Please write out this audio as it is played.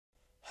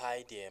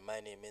Hi there,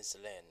 my name is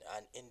Len,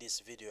 and in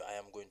this video I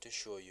am going to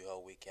show you how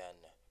we can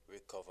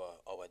recover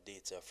our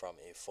data from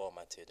a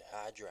formatted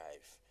hard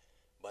drive.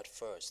 But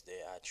first,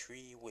 there are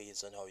three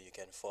ways on how you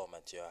can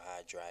format your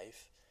hard drive.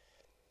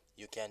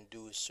 You can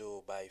do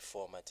so by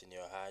formatting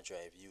your hard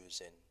drive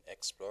using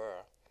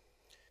Explorer.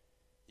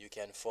 You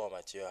can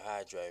format your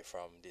hard drive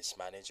from disk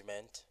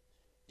management.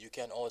 You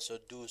can also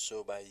do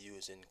so by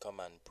using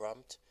command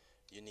prompt.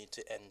 You need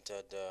to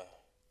enter the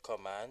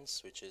commands,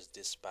 which is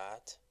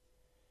diskpart.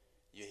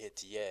 You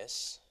hit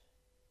yes.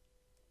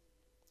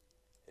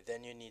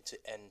 Then you need to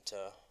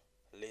enter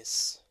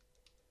list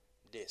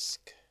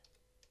disk.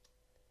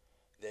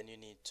 Then you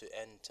need to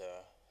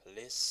enter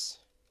list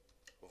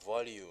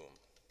volume.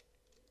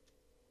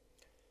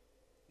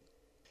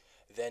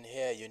 Then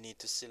here you need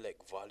to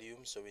select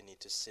volume, so we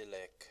need to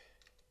select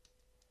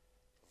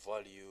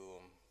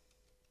volume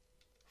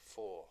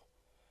 4.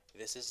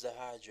 This is the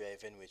hard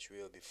drive in which we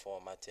will be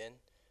formatting.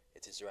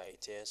 It is right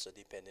here, so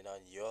depending on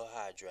your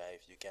hard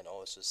drive, you can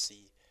also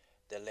see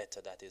the letter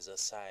that is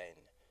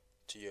assigned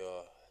to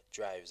your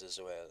drives as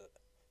well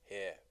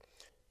here.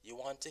 You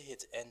want to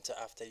hit enter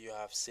after you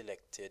have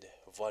selected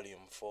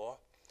volume 4.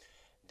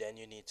 Then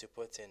you need to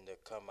put in the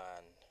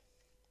command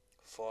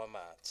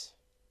format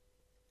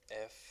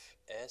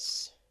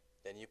FS.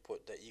 Then you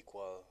put the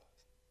equal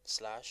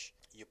slash.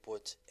 You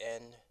put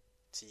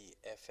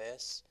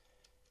NTFS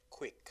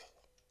quick.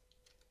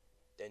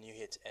 Then you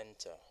hit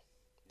enter.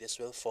 This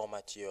will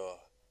format your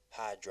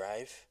hard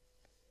drive,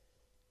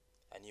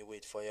 and you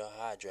wait for your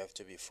hard drive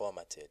to be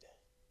formatted.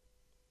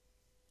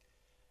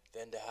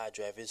 Then the hard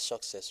drive is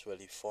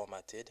successfully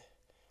formatted.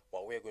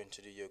 What we're going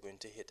to do, you're going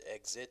to hit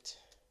exit.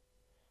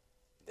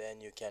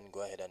 Then you can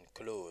go ahead and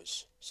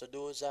close. So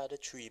those are the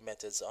three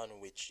methods on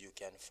which you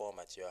can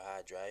format your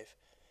hard drive.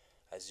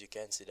 As you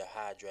can see, the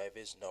hard drive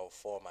is now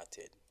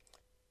formatted.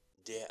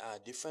 There are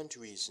different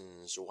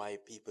reasons why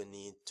people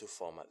need to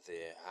format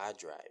their hard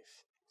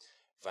drive.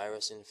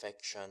 Virus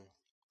infection,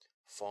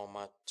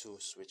 format to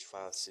switch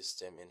file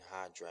system in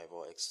hard drive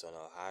or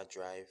external hard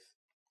drive,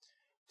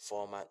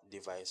 format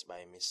device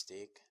by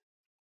mistake,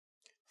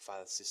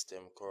 file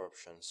system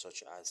corruption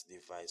such as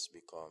device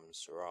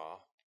becomes raw,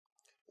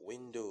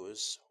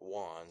 Windows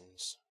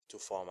warns to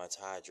format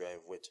hard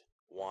drive with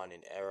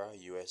warning error,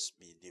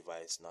 USB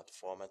device not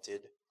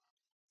formatted,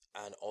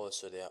 and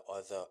also there are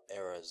other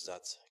errors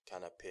that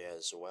can appear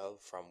as well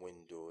from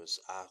Windows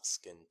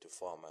asking to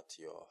format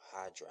your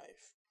hard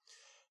drive.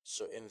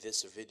 So in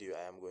this video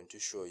I am going to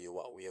show you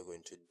what we are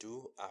going to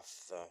do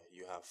after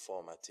you have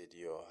formatted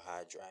your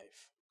hard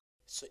drive.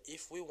 So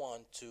if we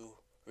want to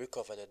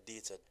recover the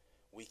data,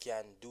 we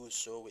can do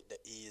so with the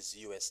Ease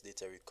US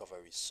Data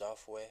Recovery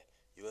software.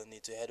 You will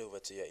need to head over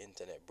to your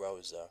internet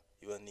browser.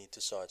 You will need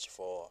to search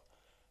for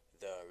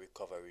the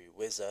recovery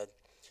wizard,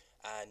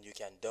 and you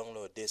can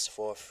download this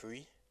for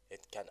free.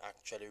 It can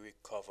actually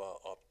recover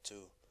up to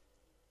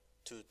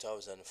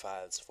 2,000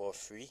 files for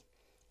free.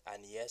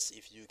 And yes,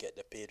 if you get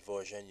the paid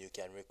version, you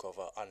can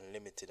recover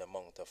unlimited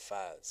amount of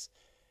files,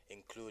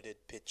 included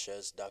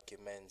pictures,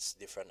 documents,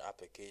 different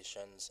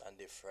applications, and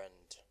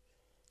different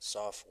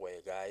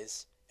software,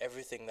 guys.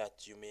 Everything that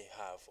you may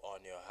have on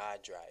your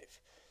hard drive.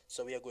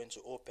 So we are going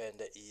to open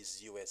the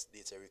Ease US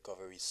Data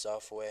Recovery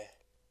software.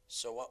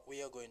 So what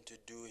we are going to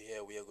do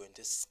here, we are going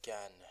to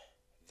scan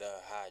the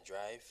hard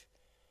drive.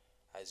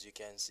 As you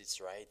can see,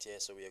 it's right here.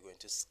 So we are going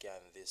to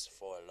scan this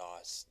for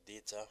lost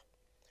data,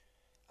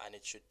 and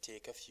it should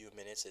take a few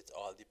minutes. It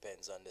all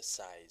depends on the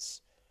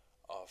size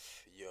of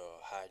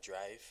your hard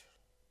drive.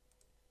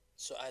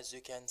 So as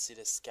you can see,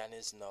 the scan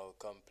is now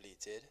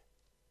completed,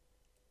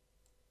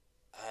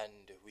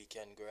 and we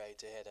can go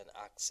right ahead and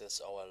access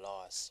our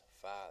lost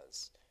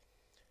files.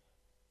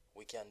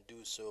 We can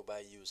do so by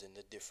using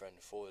the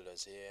different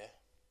folders here.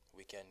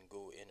 We can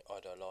go in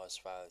other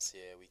lost files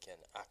here. We can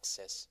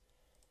access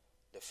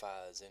the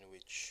files in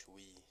which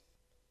we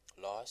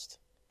lost.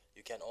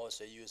 You can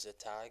also use the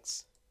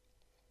tags.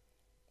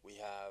 We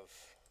have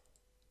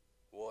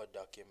Word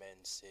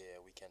documents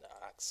here. We can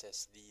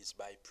access these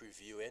by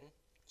previewing.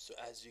 So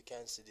as you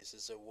can see, this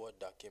is a Word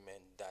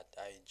document that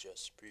I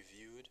just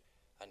previewed,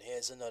 and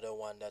here's another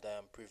one that I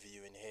am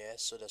previewing here.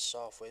 So the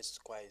software is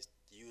quite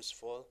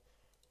useful.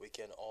 We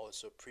can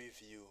also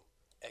preview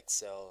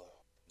Excel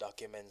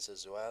documents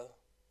as well.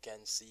 You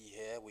can see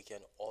here we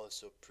can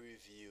also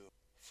preview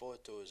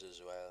photos as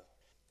well.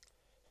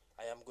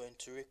 I am going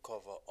to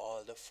recover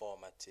all the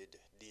formatted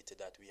data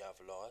that we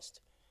have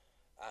lost.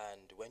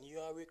 And when you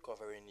are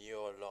recovering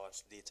your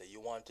lost data,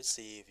 you want to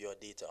save your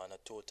data on a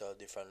total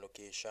different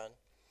location.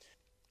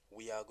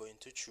 We are going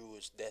to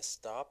choose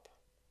desktop,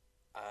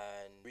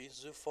 and the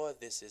reason for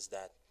this is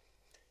that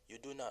you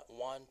do not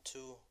want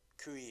to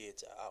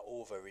create a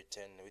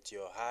overwritten with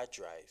your hard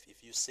drive.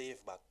 If you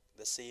save back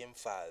the same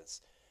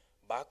files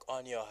back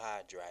on your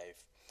hard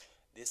drive,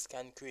 this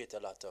can create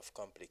a lot of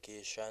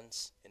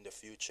complications in the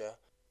future.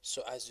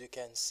 So as you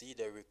can see,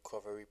 the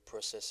recovery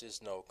process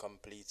is now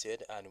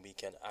completed, and we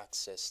can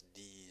access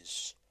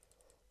these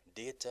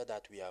data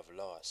that we have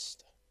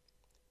lost.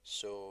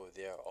 So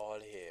they are all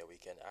here. We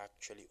can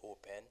actually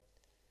open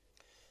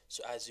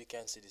So as you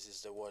can see, this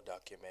is the Word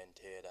document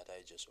here that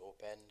I just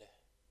opened,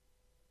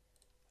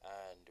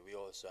 and we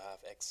also have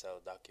Excel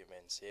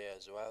documents here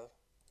as well.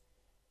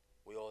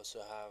 We also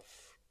have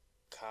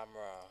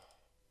camera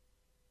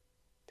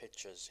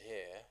pictures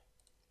here,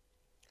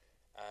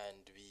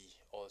 and we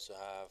also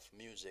have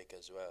music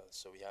as well.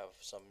 So we have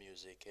some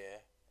music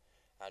here,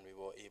 and we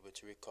were able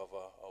to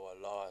recover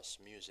our lost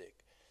music.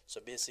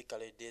 So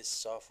basically this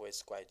software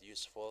is quite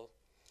useful.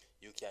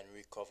 You can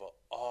recover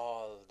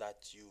all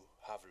that you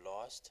have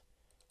lost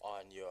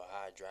on your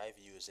hard drive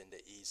using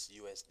the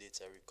US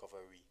data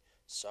recovery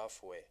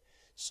software.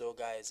 So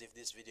guys, if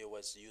this video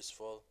was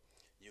useful,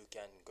 you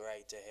can go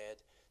right ahead,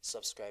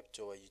 subscribe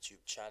to our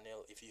YouTube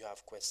channel. If you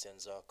have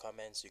questions or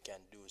comments, you can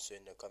do so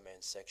in the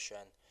comment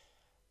section.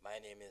 My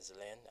name is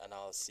Len, and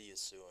I'll see you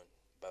soon.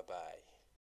 Bye bye.